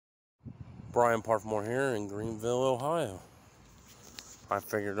Brian Parfmore here in Greenville, Ohio. I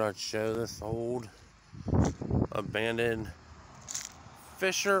figured I'd show this old abandoned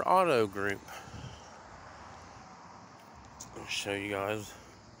Fisher Auto Group. I'll show you guys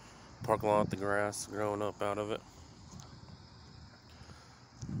parking lot, the grass growing up out of it.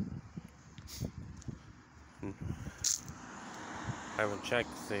 I haven't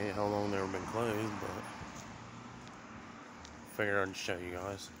checked to see how long they've been closed, but figured I'd show you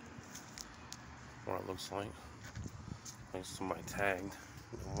guys what it looks like. I think somebody tagged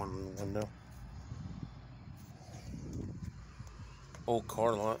one in the window. Old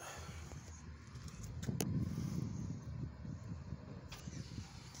car lot.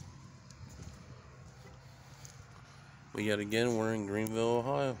 But yet again, we're in Greenville,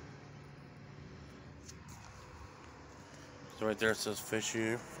 Ohio. So right there it says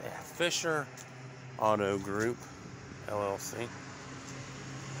Fisher Auto Group, LLC.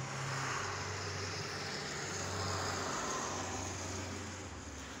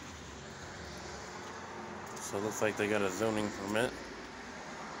 So it looks like they got a zoning permit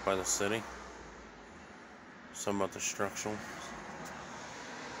by the city. Something about the structural.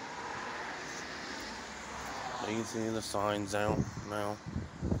 You can see the signs out now.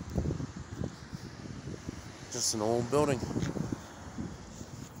 Just an old building.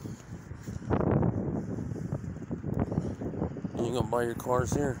 And you can buy your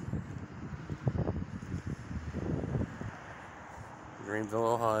cars here. Greenville,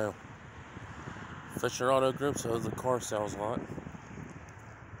 Ohio. Fisher Auto Group, so it's a car sales lot.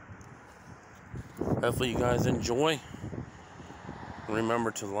 Hopefully you guys enjoy. Remember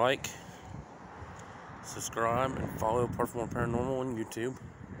to like, subscribe, and follow Parfmore Paranormal on YouTube.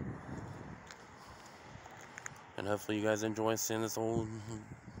 And hopefully you guys enjoy seeing this old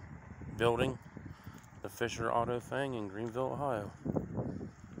building, the Fisher Auto thing in Greenville, Ohio.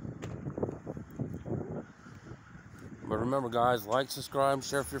 But remember guys, like, subscribe,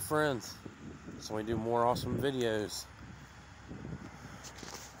 share with your friends so we do more awesome videos.